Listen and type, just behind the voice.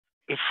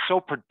it's so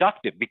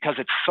productive because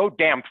it's so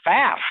damn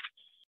fast.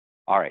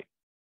 All right,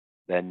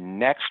 the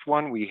next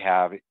one we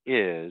have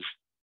is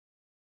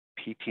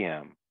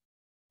PTM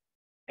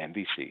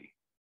MVC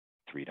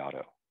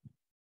 3.0.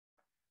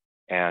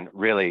 And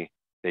really,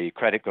 the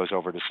credit goes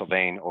over to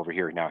Sylvain over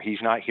here. Now,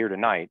 he's not here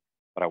tonight,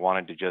 but I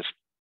wanted to just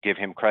give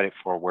him credit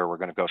for where we're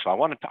going to go. So I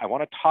want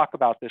to talk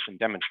about this and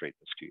demonstrate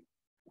this to you.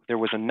 There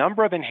was a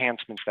number of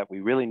enhancements that we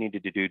really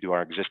needed to do to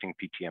our existing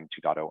PTM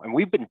 2.0, and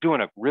we've been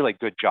doing a really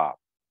good job.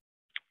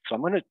 So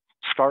I'm going to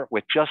start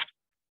with just,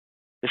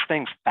 this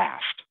thing's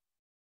fast.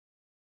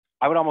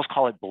 I would almost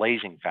call it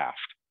blazing fast.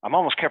 I'm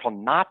almost careful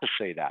not to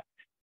say that,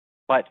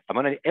 but I'm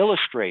going to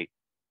illustrate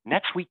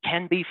NetSuite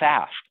can be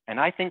fast. And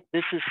I think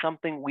this is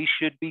something we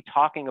should be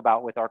talking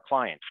about with our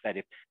clients, that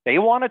if they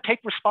want to take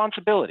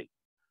responsibility,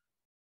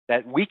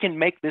 that we can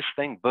make this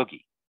thing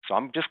boogie. So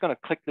I'm just going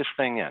to click this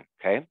thing in,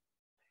 okay?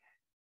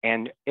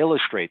 And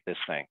illustrate this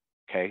thing,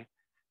 okay?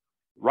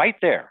 Right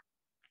there,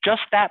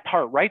 just that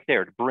part right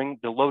there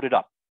to load it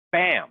up.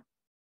 Bam,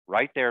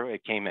 right there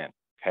it came in,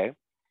 okay?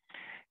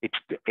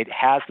 It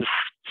has this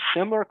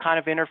similar kind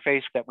of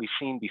interface that we've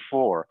seen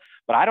before,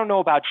 but I don't know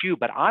about you,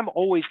 but I'm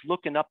always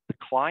looking up the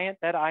client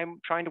that I'm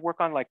trying to work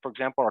on. Like, for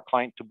example, our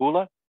client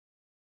Taboola,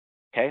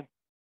 okay?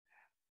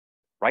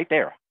 Right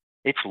there,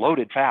 it's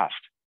loaded fast.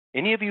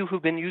 Any of you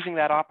who've been using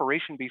that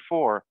operation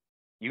before,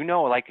 you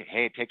know, like,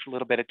 hey, it takes a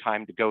little bit of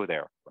time to go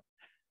there.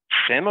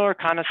 Similar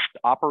kind of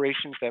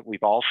operations that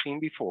we've all seen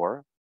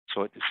before,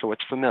 so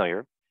it's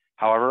familiar.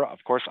 However, of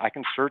course, I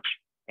can search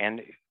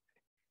and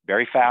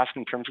very fast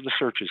in terms of the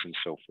searches and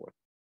so forth.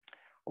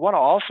 I want to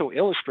also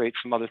illustrate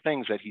some other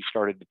things that he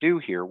started to do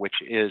here, which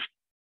is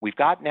we've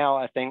got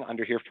now a thing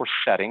under here for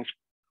settings.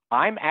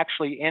 I'm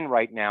actually in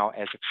right now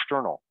as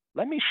external.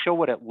 Let me show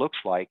what it looks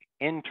like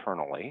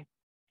internally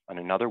on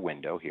another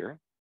window here.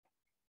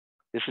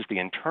 This is the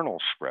internal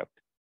script.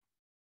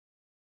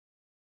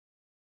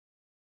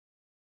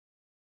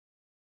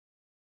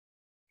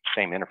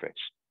 Same interface.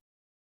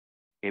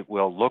 It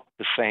will look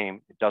the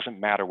same. It doesn't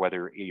matter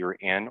whether you're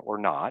in or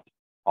not,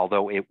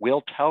 although it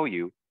will tell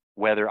you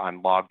whether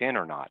I'm logged in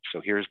or not.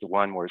 So here's the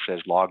one where it says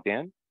logged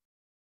in.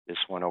 This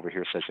one over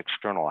here says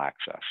external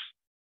access.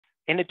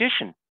 In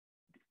addition,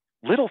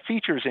 little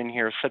features in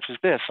here such as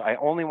this, I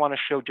only want to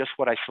show just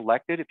what I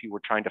selected. If you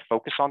were trying to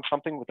focus on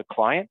something with a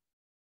client,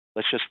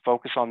 let's just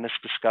focus on this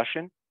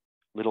discussion.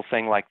 Little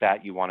thing like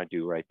that you want to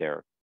do right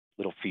there.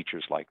 Little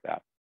features like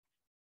that.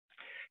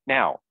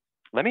 Now,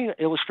 let me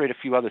illustrate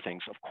a few other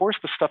things. Of course,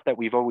 the stuff that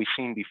we've always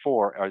seen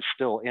before are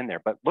still in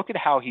there, but look at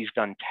how he's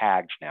done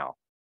tags now.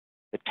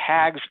 The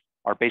tags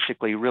are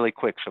basically really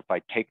quick. So if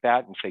I take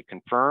that and say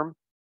confirm,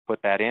 put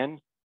that in,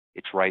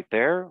 it's right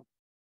there.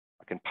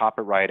 I can pop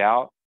it right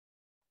out.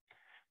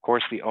 Of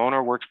course, the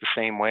owner works the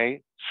same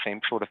way, same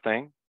sort of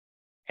thing,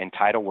 and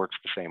title works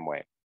the same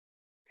way.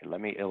 Okay,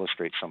 let me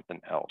illustrate something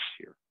else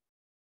here.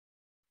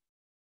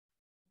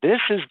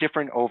 This is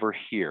different over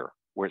here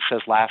where it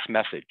says last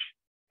message.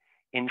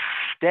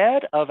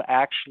 Instead of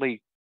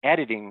actually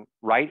editing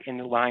right in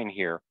the line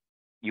here,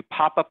 you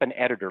pop up an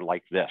editor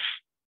like this.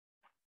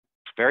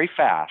 It's very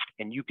fast,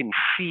 and you can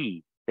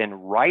see then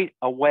right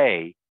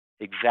away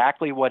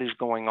exactly what is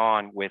going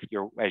on with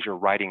as you're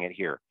writing it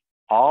here.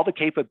 All the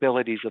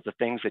capabilities of the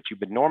things that you've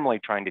been normally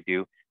trying to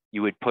do,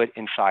 you would put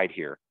inside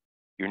here.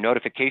 Your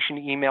notification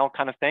email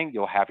kind of thing,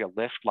 you'll have a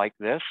list like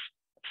this.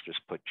 Let's just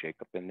put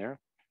Jacob in there.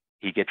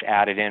 He gets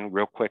added in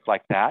real quick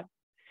like that.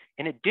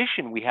 In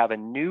addition, we have a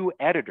new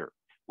editor.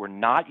 We're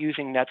not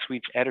using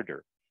NetSuite's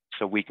editor.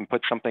 So we can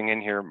put something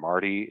in here.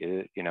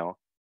 Marty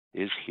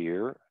is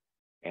here.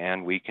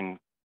 And we can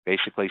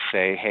basically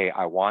say, hey,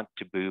 I want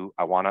to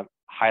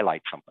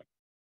highlight something.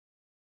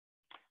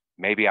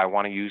 Maybe I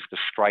want to use the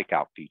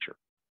strikeout feature.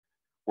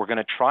 We're going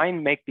to try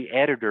and make the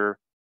editor,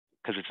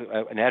 because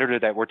it's an editor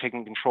that we're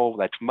taking control of,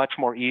 that's much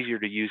more easier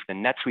to use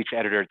than NetSuite's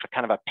editor. It's a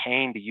kind of a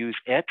pain to use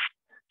it.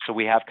 So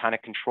we have kind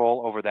of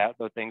control over that,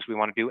 the things we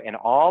want to do. And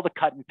all the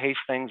cut and paste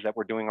things that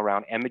we're doing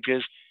around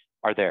images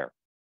are there.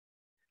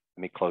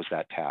 Let me close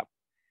that tab.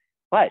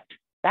 But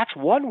that's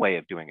one way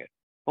of doing it.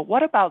 But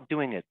what about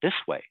doing it this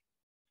way?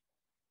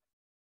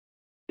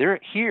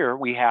 Here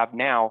we have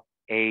now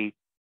a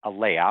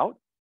layout.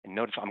 And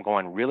notice I'm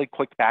going really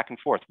quick back and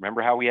forth.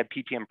 Remember how we had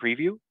PTM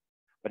preview?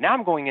 But now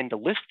I'm going into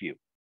list view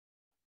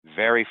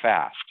very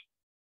fast.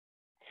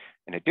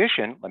 In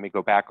addition, let me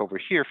go back over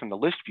here from the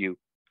list view.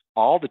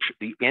 All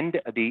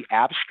the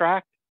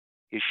abstract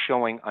is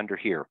showing under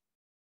here.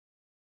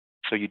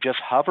 So you just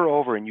hover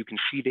over and you can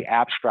see the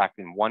abstract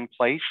in one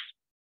place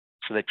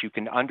so that you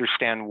can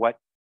understand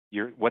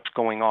what's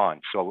going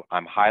on. So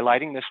I'm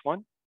highlighting this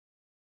one.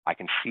 I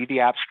can see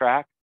the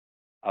abstract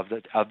of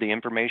the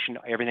information,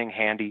 everything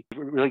handy,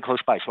 really close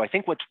by. So I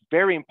think what's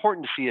very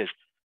important to see is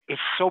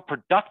it's so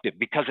productive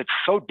because it's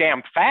so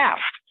damn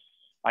fast.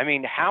 I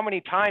mean, how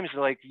many times,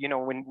 like,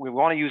 when we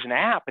want to use an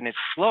app and it's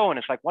slow and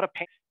it's like, what a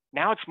pain.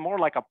 Now it's more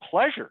like a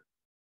pleasure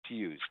to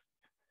use.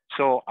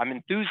 So I'm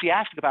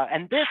enthusiastic about it.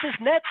 And this is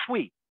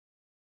NetSuite.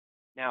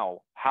 Now,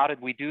 how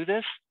did we do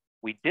this?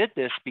 We did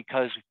this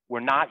because we're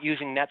not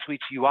using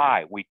NetSuite's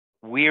UI. We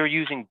We are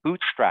using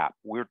Bootstrap.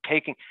 We're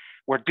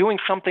doing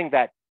something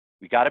that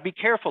we got to be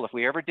careful. If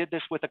we ever did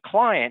this with a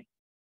client,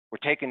 we're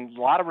taking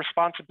a lot of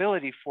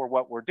responsibility for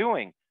what we're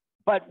doing.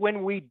 But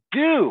when we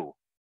do,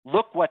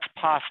 look what's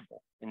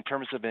possible in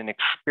terms of an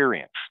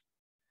experience.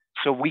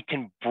 So we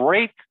can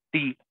break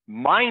the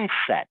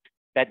mindset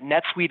that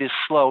NetSuite is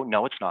slow.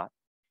 No, it's not.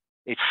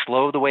 It's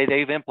slow the way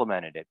they've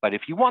implemented it. But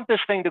if you want this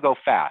thing to go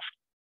fast,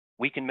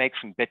 we can make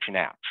some bitchin'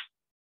 apps.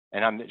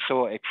 And I'm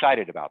so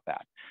excited about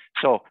that.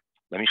 So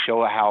let me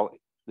show how,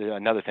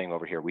 another thing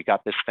over here. We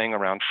got this thing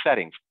around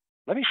settings.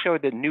 Let me show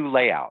the new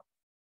layout.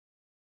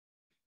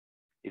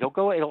 It'll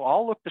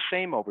all look the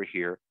same over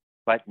here.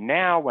 But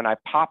now when I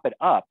pop it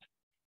up,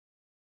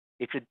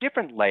 it's a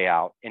different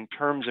layout in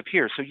terms of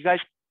here. So you guys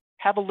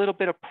have a little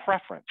bit of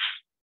preference.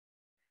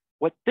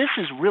 What this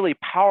is really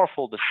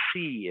powerful to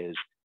see is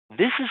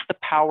this is the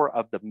power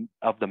of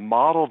the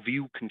model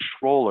view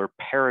controller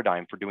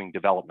paradigm for doing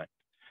development.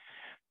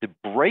 The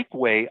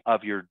breakaway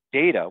of your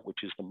data,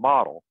 which is the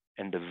model,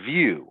 and the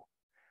view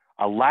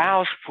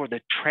allows for the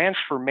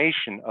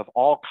transformation of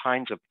all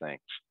kinds of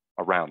things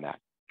around that.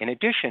 In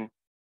addition,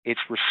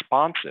 it's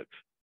responsive.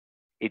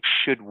 It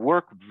should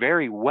work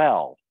very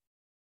well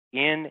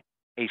in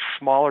a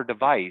smaller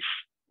device,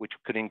 which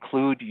could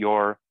include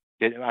your,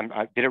 did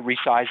it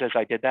resize as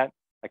I did that?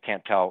 I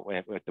can't tell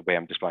with the way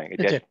I'm displaying it.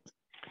 It did.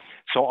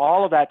 So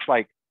all of that's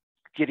like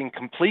getting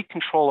complete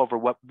control over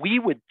what we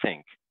would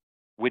think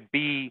would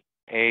be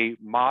a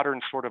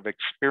modern sort of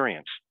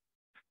experience.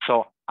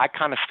 So I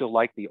kind of still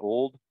like the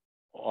old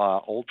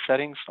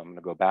settings. So I'm going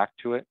to go back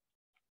to it.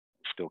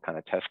 Still kind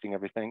of testing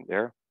everything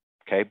there.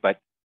 Okay, but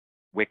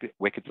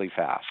wickedly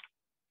fast.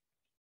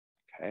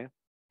 Okay.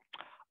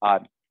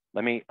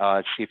 Let me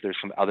see if there's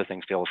some other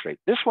things to illustrate.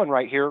 This one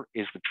right here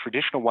is the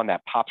traditional one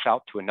that pops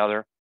out to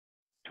another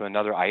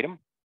item.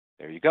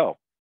 There you go.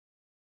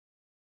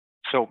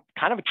 So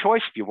kind of a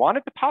choice. If you want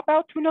it to pop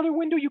out to another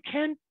window, you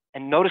can.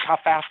 And notice how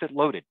fast it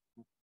loaded.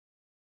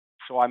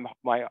 So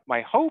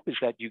my hope is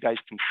that you guys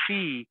can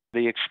see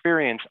the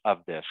experience of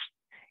this.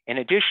 In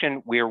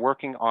addition, we are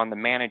working on the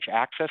manage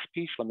access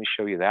piece. Let me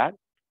show you that.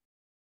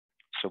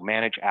 So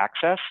manage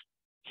access.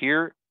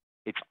 Here,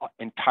 it's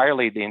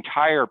entirely the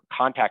entire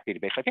contact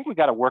database. I think we've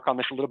got to work on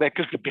this a little bit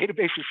because the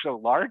database is so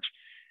large,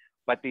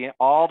 but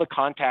all the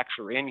contacts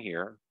are in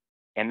here.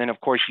 And then, of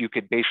course, you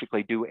could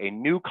basically do a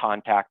new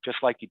contact just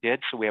like you did.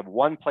 So we have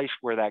one place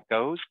where that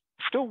goes.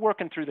 Still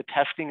working through the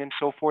testing and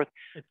so forth.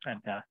 It's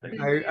fantastic.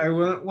 I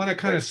want to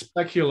kind of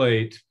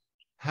speculate.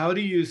 How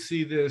do you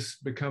see this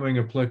becoming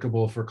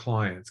applicable for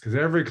clients? Because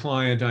every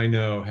client I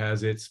know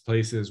has its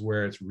places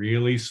where it's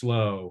really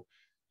slow.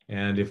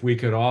 And if we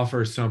could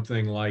offer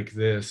something like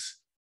this,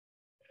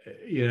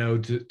 you know,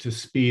 to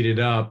speed it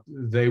up,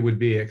 they would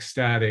be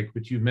ecstatic.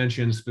 But you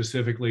mentioned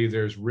specifically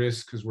there's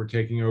risk because we're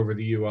taking over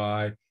the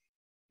UI.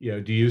 You know,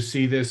 do you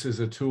see this as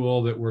a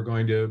tool that we're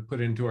going to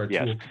put into our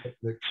toolkit?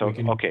 So,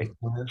 okay,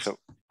 so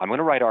I'm going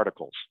to write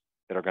articles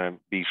that are going to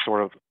be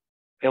sort of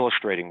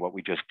illustrating what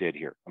we just did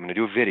here. I'm going to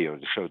do a video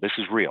to show this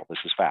is real, this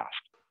is fast.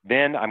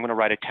 Then I'm going to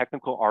write a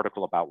technical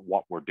article about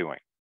what we're doing,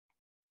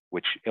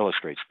 which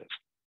illustrates this.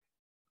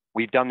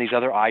 We've done these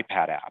other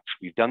iPad apps.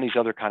 We've done these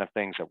other kind of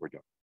things that we're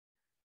doing.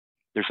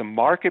 There's a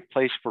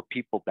marketplace for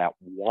people that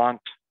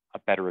want a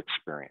better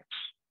experience.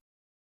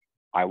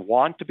 I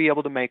want to be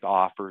able to make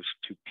offers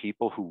to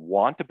people who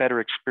want a better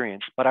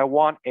experience, but I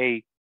want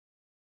a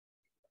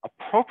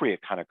appropriate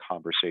kind of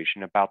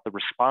conversation about the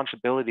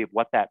responsibility of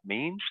what that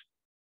means.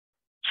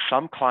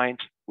 Some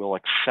clients will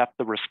accept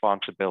the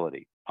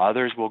responsibility.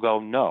 Others will go,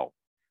 no.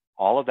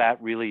 All of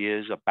that really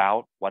is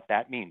about what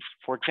that means.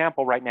 For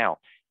example, right now,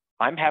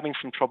 I'm having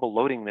some trouble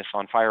loading this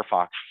on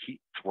Firefox. It's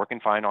working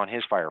fine on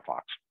his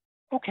Firefox.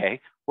 Okay,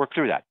 work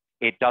through that.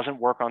 It doesn't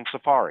work on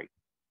Safari.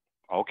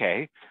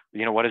 Okay,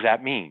 you know, what does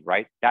that mean,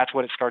 right? That's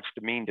what it starts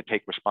to mean to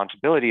take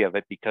responsibility of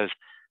it, because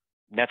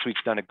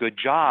NetSuite's done a good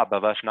job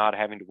of us not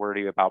having to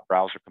worry about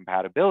browser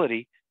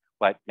compatibility,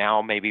 but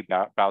now maybe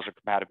browser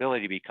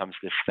compatibility becomes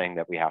this thing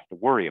that we have to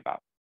worry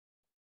about.